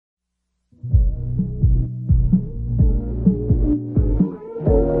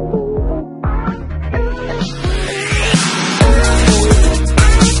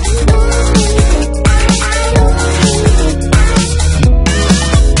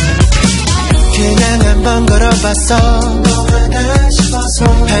물어봤어. 뭐가 나 싶어서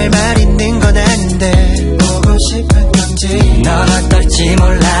할 말 있는 건 아닌데 보고 싶은 건지. 너가 떨지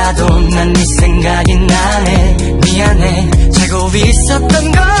몰라도 난 네 생각이 나네. 미안해 자고 있었던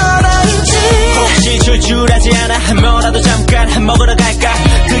건 아닌지. 혹시 줄줄하지 않아? 뭐라도 잠깐 먹으러 갈까?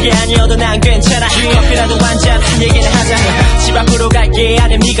 그게 아니어도 난 괜찮아. 커피라도 한잔 얘기는 하자. 집 앞으로 갈게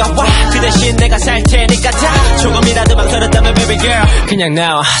아님 네가 와. 그 대신 내가 살 테니까 다. 조금이라도 망설였다면 baby girl 그냥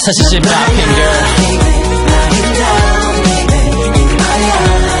나와. 사실 집 앞인 girl.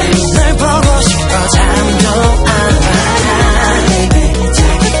 널 보고 싶어 잠도 안 와.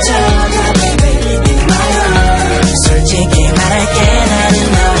 자기 전화 baby in my arms. 솔직히 말할게 나는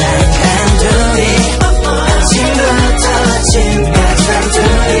너랑 단둘이 아침부터 지금까지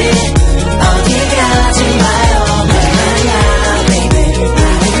단둘이 어디 가지 마요 말야 baby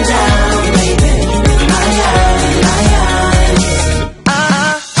I'm down baby in my arms.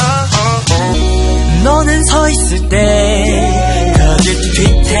 너는 서 있을 때 거짓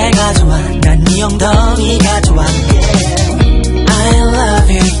뒤태가 좋아. 난 네 엉덩이가 좋아. I love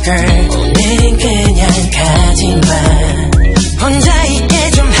you girl. 오늘은 그냥 가지마. 혼자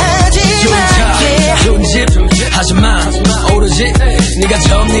있게 좀 하지마. 좋은 집 하지마. 오로지 네가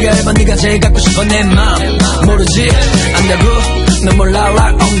처음 네가 1번 네가 제일 갖고 싶어 내 맘. 모르지 안다고 넌 몰라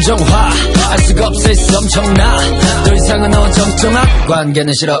like 엄정화. 알 수가 없어 있어 엄청나. 더 이상은 너와 정정한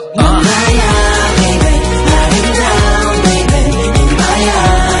관계는 싫어. 나야 baby I'm down baby in my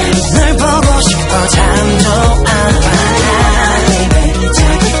arms. 널 보고 싶어 잠도 안 와 baby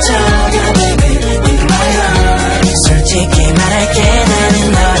자기 전화 baby in my arms. 솔직히 말할게 나는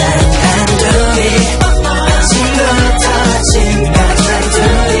너랑 단둘이 아침부터 지금까지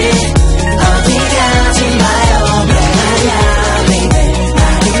단둘이 어디 가지 마요 말야 baby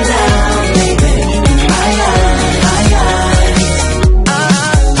I'm down baby in my arms.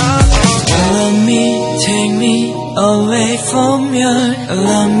 Love me take me away from your.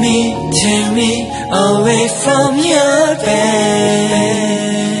 Love me take me away from your bed.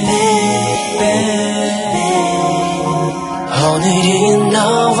 오늘은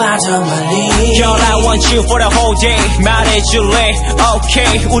너와 더 멀리. Girl I want you for the whole day. 말해줄래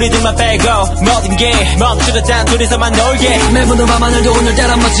okay 우리들만 빼고 모든 게 멈추다 단둘이서만 놀게. 매번 밤 하늘도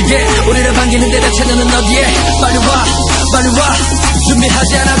오늘따라 멋지게 우리를 반기는 데다 채널은 어디에. 빨리 와 빨리 와.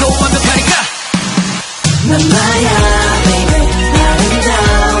 준비하지 않아도 완벽하니까. 난 나야 baby I'm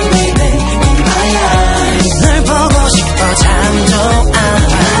down baby in my arms. 널 보고 싶어 잠도 안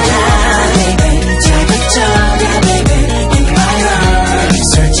와 baby 자기 전화 baby in my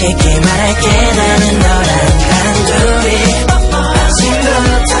arms. 솔직히 말할게 나는 너랑